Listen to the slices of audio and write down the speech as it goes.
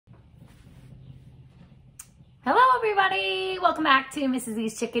Hello everybody, welcome back to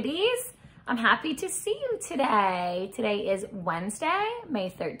Mrs.E's Chickadees. I'm happy to see you today. Today is Wednesday, May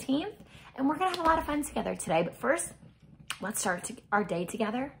 13th, and we're gonna have a lot of fun together today. But first, let's start our day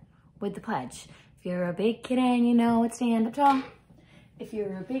together with the pledge. If you're a big kid and you know it, stand up tall. If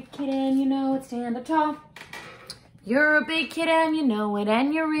you're a big kid and you know it, stand up tall. You're a big kid and you know it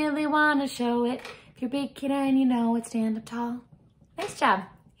and you really wanna show it. If you're a big kid and you know it, stand up tall. Nice job.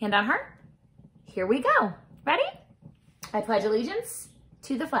 Hand on heart. Here we go. Ready? I pledge allegiance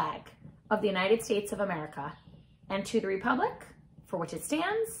to the flag of the United States of America and to the republic for which it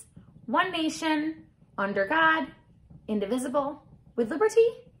stands, one nation, under God, indivisible, with liberty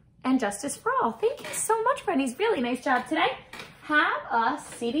and justice for all. Thank you so much, friendies. Really nice job today. Have a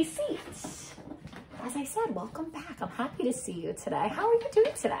seaty seat. As I said, welcome back. I'm happy to see you today. How are you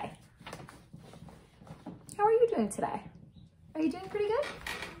doing today? How are you doing today? Are you doing pretty good?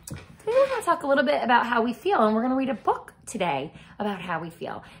 Today we're going to talk a little bit about how we feel, and we're going to read a book today about how we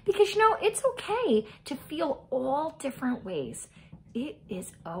feel. Because, you know, it's okay to feel all different ways. It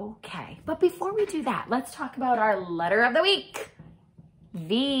is okay. But before we do that, let's talk about our letter of the week.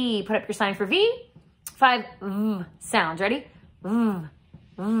 V. Put up your sign for V. 5 sounds. Ready? For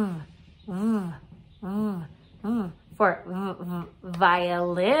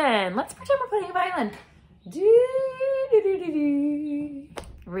violin. Let's pretend we're playing a violin.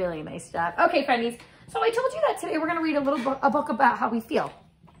 Really nice job. Okay, friendies. So I told you that today we're going to read a book about how we feel.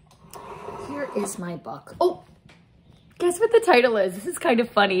 Here is my book. Oh, guess what the title is? This is kind of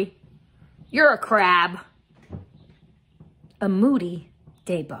funny. You're a crab. A Moody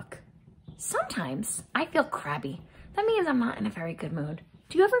day book. Sometimes I feel crabby. That means I'm not in a very good mood.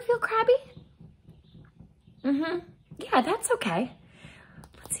 Do you ever feel crabby? Yeah, that's okay.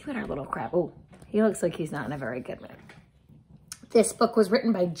 Let's see what our little crab... Oh, he looks like he's not in a very good mood. This book was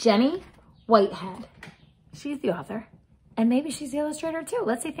written by Jenny Whitehead. She's the author, and maybe she's the illustrator too.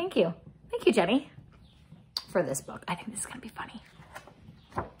 Let's say thank you. Thank you, Jenny, for this book. I think this is gonna be funny.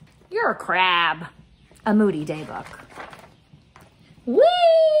 You're a crab. A Moody day book.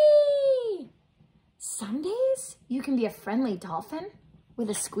 Whee! Some days you can be a friendly dolphin with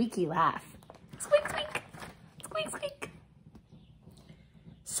a squeaky laugh. Squeak, squeak, squeak, squeak.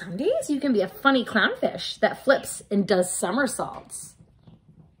 Some days you can be a funny clownfish that flips and does somersaults.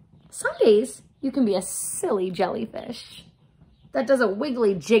 Some days you can be a silly jellyfish that does a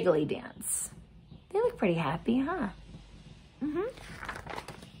wiggly jiggly dance. They look pretty happy, huh?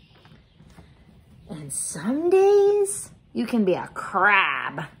 And some days you can be a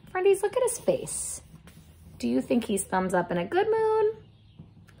crab. Friendies, look at his face. Do you think he's thumbs up in a good mood?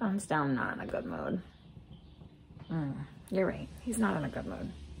 Thumbs down, not in a good mood. You're right, he's not in a good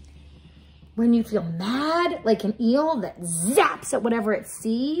mood. When you feel mad, like an eel that zaps at whatever it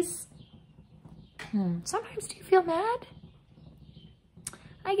sees. Sometimes do you feel mad?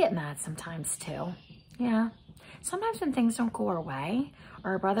 I get mad sometimes too. Yeah. Sometimes when things don't go our way,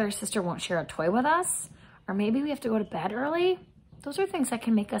 or our brother or sister won't share a toy with us, or maybe we have to go to bed early, those are things that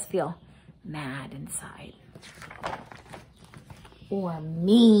can make us feel mad inside. Or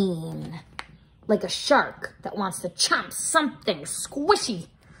mean. Like a shark that wants to chomp something squishy.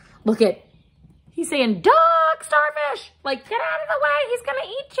 Look at, he's saying, dog, starfish. Like, get out of the way, he's gonna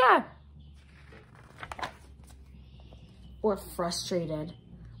eat you. Or frustrated.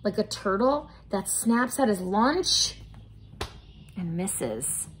 Like a turtle that snaps at his lunch and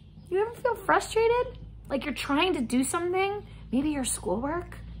misses. You ever feel frustrated? Like you're trying to do something, maybe your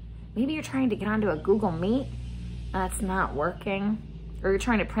schoolwork, maybe you're trying to get onto a Google Meet, and it's not working. Or you're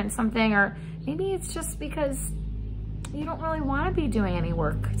trying to print something, or maybe it's just because you don't really want to be doing any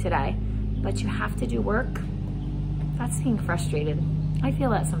work today, but you have to do work. That's being frustrated. I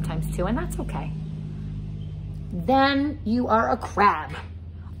feel that sometimes too, and that's okay. Then you are a crab.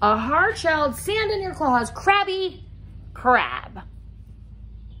 A hard-shelled, sand in your claws, crabby crab.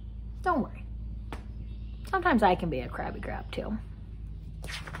 Don't worry. Sometimes I can be a crabby crab too.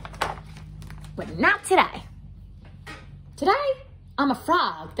 But not today. Today, I'm a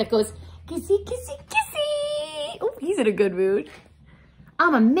frog that goes, kissy, kissy, kissy. Oh, he's in a good mood.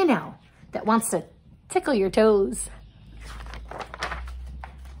 I'm a minnow that wants to tickle your toes.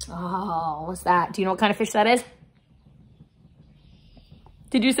 Oh, what's that? Do you know what kind of fish that is?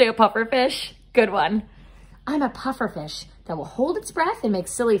 Did you say a puffer fish? Good one. I'm a puffer fish that will hold its breath and make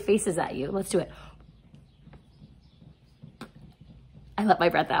silly faces at you. Let's do it. I let my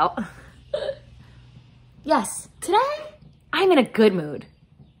breath out. Yes, today I'm in a good mood.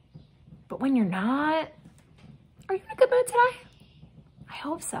 But when you're not, are you in a good mood today? I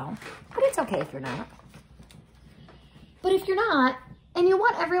hope so, but it's okay if you're not. But if you're not, and you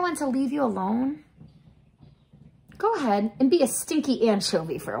want everyone to leave you alone, go ahead and be a stinky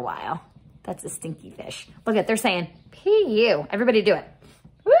anchovy for a while. That's a stinky fish. Look at, they're saying, P-U. Everybody do it.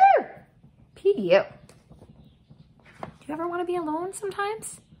 Woo! P-U. Do you ever want to be alone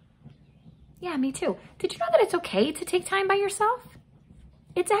sometimes? Yeah, me too. Did you know that it's okay to take time by yourself?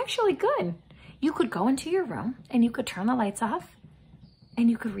 It's actually good. You could go into your room and you could turn the lights off and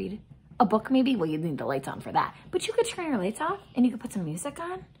you could read a book maybe. Well, you'd need the lights on for that. But you could turn your lights off and you could put some music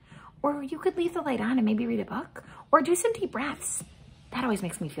on. Or you could leave the light on and maybe read a book. Or do some deep breaths. That always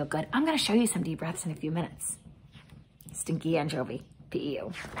makes me feel good. I'm going to show you some deep breaths in a few minutes. Stinky anchovy.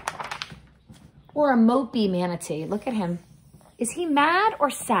 P-E-U. Or a mopey manatee. Look at him. Is he mad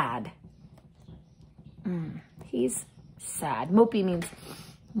or sad? He's sad. Mopey means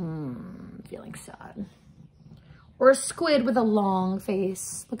feeling sad. Or a squid with a long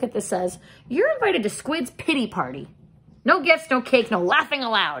face. Look at this says, you're invited to Squid's pity party. No gifts, no cake, no laughing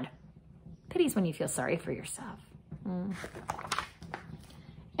aloud. Pity's when you feel sorry for yourself. And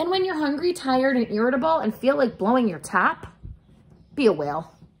when you're hungry, tired, and irritable and feel like blowing your top, be a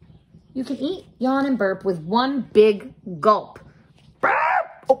whale. You can eat, yawn, and burp with one big gulp.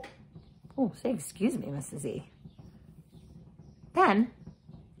 Oh, say excuse me, Mrs.E. Then,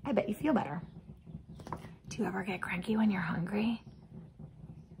 I bet you feel better. Do you ever get cranky when you're hungry?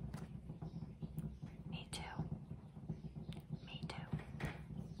 Me too. Me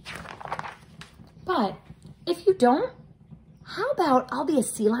too. But if you don't, how about I'll be a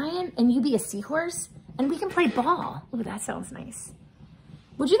sea lion and you be a seahorse and we can play ball? Ooh, that sounds nice.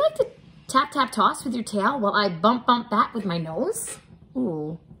 Would you like to tap, tap, toss with your tail while I bump, bump that with my nose?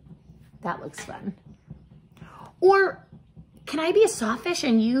 Ooh, that looks fun. Or can I be a sawfish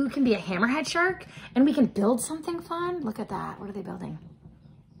and you can be a hammerhead shark and we can build something fun? Look at that. What are they building?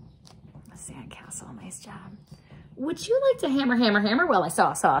 A sandcastle. Nice job. Would you like to hammer, hammer, hammer? Well, I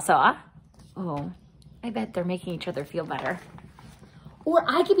saw. Oh, I bet they're making each other feel better. Or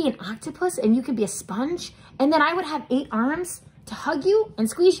I could be an octopus and you could be a sponge and then I would have 8 arms to hug you and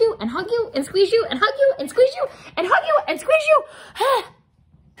squeeze you and hug you and squeeze you and hug you and squeeze you and hug you and squeeze you.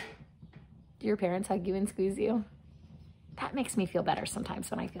 Do your parents hug you and squeeze you? That makes me feel better sometimes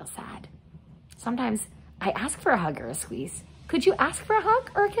when I feel sad. Sometimes I ask for a hug or a squeeze. Could you ask for a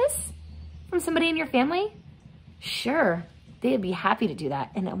hug or a kiss from somebody in your family? Sure, they'd be happy to do that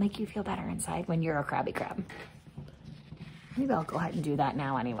and it'll make you feel better inside when you're a crabby crab. Maybe I'll go ahead and do that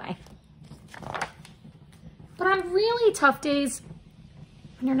now anyway. But on really tough days,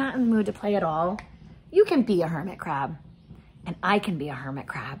 when you're not in the mood to play at all, you can be a hermit crab. And I can be a hermit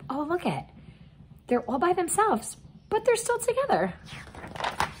crab. Oh, look it. They're all by themselves, but they're still together.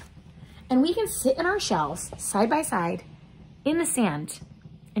 And we can sit in our shells, side by side, in the sand,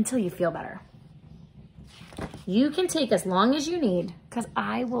 until you feel better. You can take as long as you need, because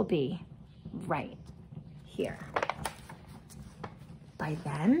I will be right here. By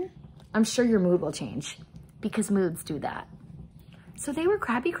then, I'm sure your mood will change, because moods do that. So they were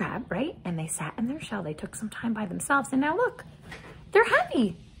crabby crab, right? And they sat in their shell. They took some time by themselves. And now look, they're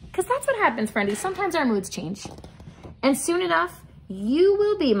happy. Because that's what happens, friendies. Sometimes our moods change. And soon enough, you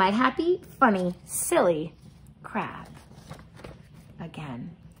will be my happy, funny, silly crab.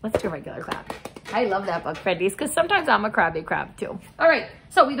 Again, let's do a regular crab. I love that book, friendies, because sometimes I'm a crabby crab too. All right,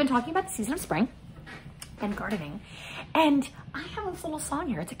 so we've been talking about the season of spring and gardening. And I have this little song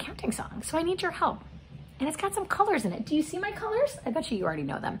here. It's a counting song. So I need your help. And it's got some colors in it. Do you see my colors? I bet you already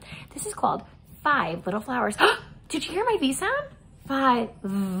know them. This is called 5 Little Flowers. Did you hear my V sound? 5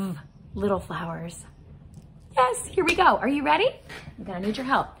 little flowers. Yes, here we go. Are you ready? I'm gonna need your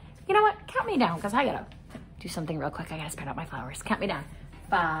help. You know what? Count me down because I gotta do something real quick. I gotta spread out my flowers. Count me down.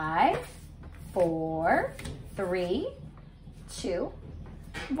 5, 4, 3, 2,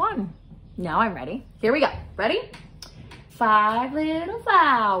 1. Now I'm ready. Here we go. Ready? 5 little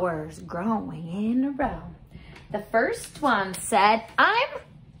flowers growing in a row. The first one said, I'm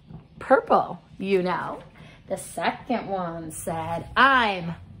purple, you know. The second one said,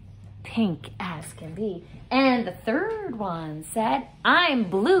 I'm pink as can be. And the third one said, I'm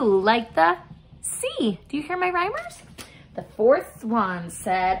blue like the sea. Do you hear my rhymers? The fourth one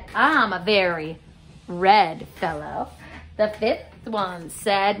said, I'm a very red fellow. The fifth one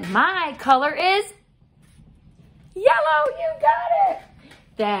said, my color is yellow. You got it.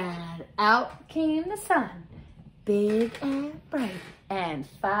 Then out came the sun, big and bright, and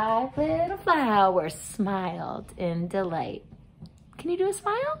 5 little flowers smiled in delight. Can you do a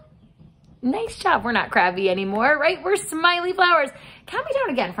smile? Nice job. We're not crabby anymore, right? We're smiley flowers. Count me down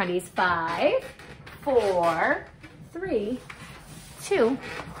again, friendies. 5, 4, 3, 2,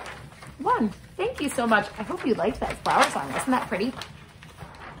 1. Thank you so much. I hope you liked that flower song. Wasn't that pretty?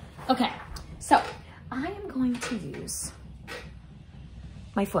 Okay, so I am going to use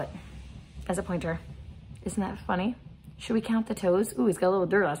my foot as a pointer. Isn't that funny? Should we count the toes? Ooh, he's got a little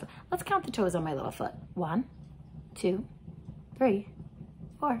dirt on us. Let's count the toes on my little foot. 1, 2, 3,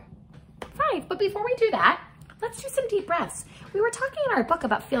 4, 5. But before we do that, let's do some deep breaths. We were talking in our book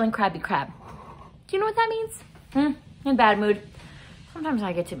about feeling crabby crab. Do you know what that means? In bad mood. Sometimes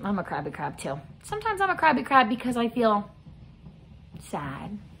I'm a crabby crab too. Sometimes I'm a crabby crab because I feel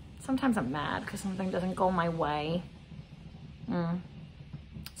sad. Sometimes I'm mad because something doesn't go my way.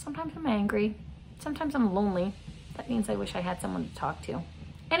 Sometimes I'm angry. Sometimes I'm lonely. That means I wish I had someone to talk to.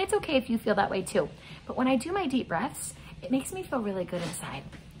 And it's okay if you feel that way too. But when I do my deep breaths, it makes me feel really good inside.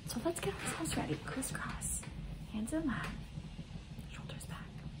 So let's get ourselves ready. Crisscross. Hands in lap. Shoulders back.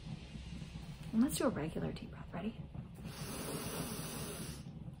 And let's do a regular deep breath. Ready?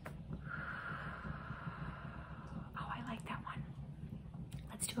 Oh, I like that one.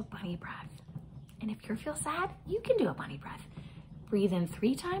 Let's do a bunny breath. And if you feel sad, you can do a bunny breath. Breathe in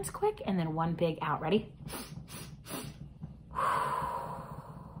 3 times quick and then 1 big out. Ready?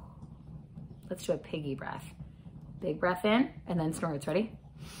 Let's do a piggy breath. Big breath in and then snorts. Ready?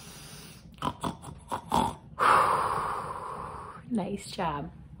 Nice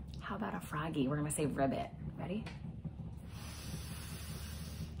job. How about a froggy? We're gonna say ribbit. Ready?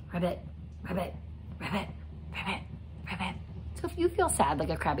 Ribbit, ribbit, ribbit, ribbit, ribbit. So if you feel sad like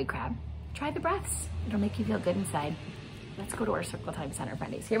a crabby crab, try the breaths. It'll make you feel good inside. Let's go to our circle time center,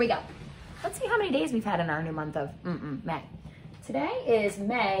 friendies. Here we go. Let's see how many days we've had in our new month of May. Today is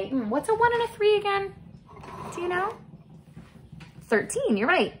May. What's a 1 and a 3 again? Do you know? 13, you're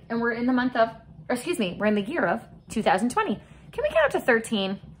right. And we're in the month of, or excuse me, we're in the year of 2020. Can we count to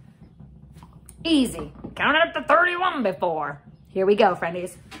 13? Easy. Counted up to 31 before. Here we go,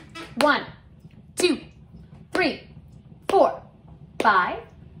 friendies. 1, 2, 3, 4, 5,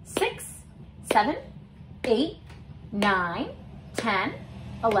 6, 7, 8, 9, 10,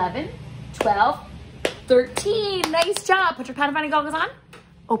 11, 12, 13. Nice job. Put your pattern finding goggles on.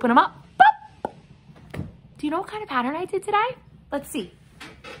 Open them up. Boop. Do you know what kind of pattern I did today? Let's see.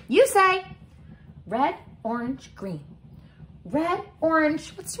 You say red, orange, green. Red,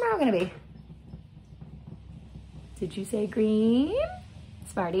 orange. What's tomorrow going to be? Did you say green?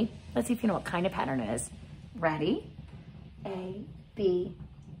 Smarty. Let's see if you know what kind of pattern it is. Ready? A, B,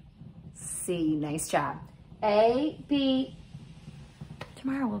 C. Nice job. A, B.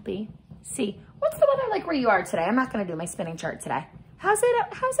 Tomorrow will be C. What's the weather like where you are today? I'm not going to do my spinning chart today. How's it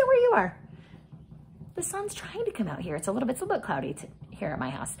where you are? The sun's trying to come out here. It's a little bit cloudy here at my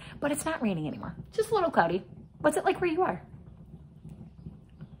house, but it's not raining anymore. Just a little cloudy. What's it like where you are?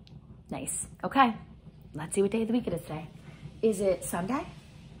 Nice. Okay. Let's see what day of the week it is today. Is it Sunday?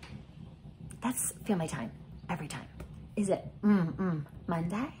 That's family time every time. Is it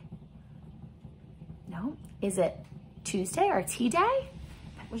Monday? No. Is it Tuesday or tea day?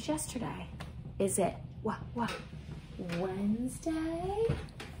 That was yesterday. Is it Wednesday?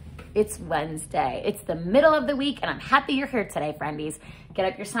 It's Wednesday. It's the middle of the week, and I'm happy you're here today, friendies. Get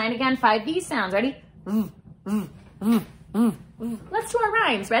up your sign again. 5 V sounds. Ready? Let's do our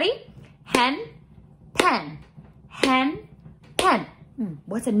rhymes. Ready? Hen, pen. Hen, pen.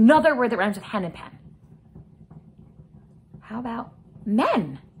 What's another word that rhymes with hen and pen? How about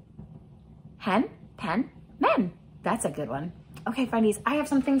men? Hen, pen, men. That's a good one. Okay, friendies, I have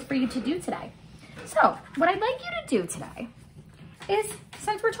some things for you to do today. So, what I'd like you to do today is,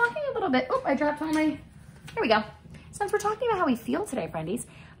 since we're talking a little bit, I dropped all my, here we go. Since we're talking about how we feel today, friendies,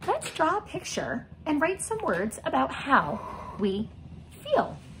 let's draw a picture and write some words about how we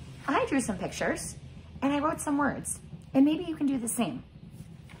feel. I drew some pictures and I wrote some words, and maybe you can do the same.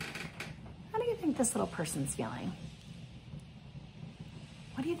 How do you think this little person's feeling?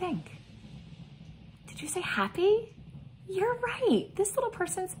 What do you think? Did you say happy? You're right. This little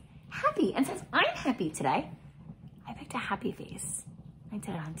person's happy. And since I'm happy today, I picked a happy face. I did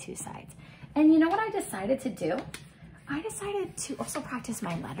it on 2 sides. And you know what I decided to do? I decided to also practice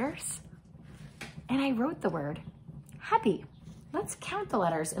my letters. And I wrote the word happy. Let's count the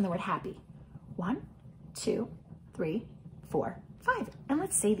letters in the word happy. 1, 2, 3, 4, 5. And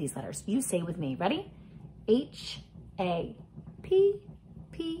let's say these letters. You say with me. Ready? H-A-P-P-Y.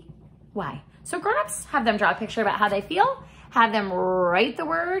 So grown-ups, have them draw a picture about how they feel. Have them write the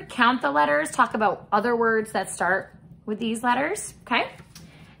word, count the letters, talk about other words that start with these letters, okay?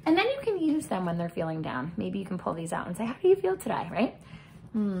 And then you can use them when they're feeling down. Maybe you can pull these out and say, how do you feel today, right?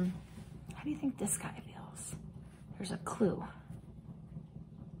 How do you think this guy feels? There's a clue.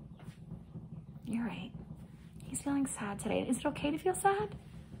 You're right. He's feeling sad today. Is it okay to feel sad?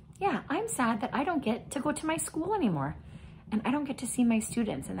 Yeah, I'm sad that I don't get to go to my school anymore. And I don't get to see my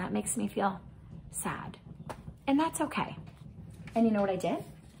students, and that makes me feel sad. and that's okay. And you know what I did?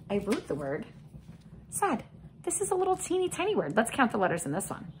 I wrote the word sad. This is a little teeny tiny word. Let's count the letters in this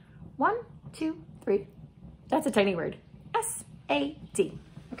one. 1, 2, 3. That's a tiny word. S-A-D.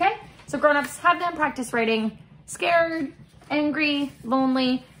 Okay? So grown-ups, have them practice writing scared, angry,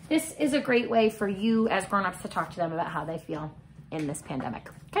 lonely. This is a great way for you as grown-ups to talk to them about how they feel in this pandemic.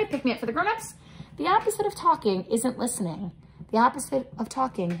 Okay, pick me up for the grown-ups. The opposite of talking isn't listening. The opposite of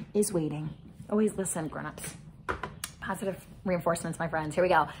talking is waiting. Always listen, grown-ups. Positive reinforcements, my friends. Here we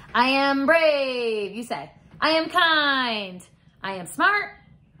go. I am brave. You say. I am kind. I am smart.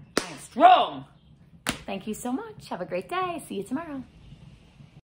 I am strong. Thank you so much. Have a great day. See you tomorrow.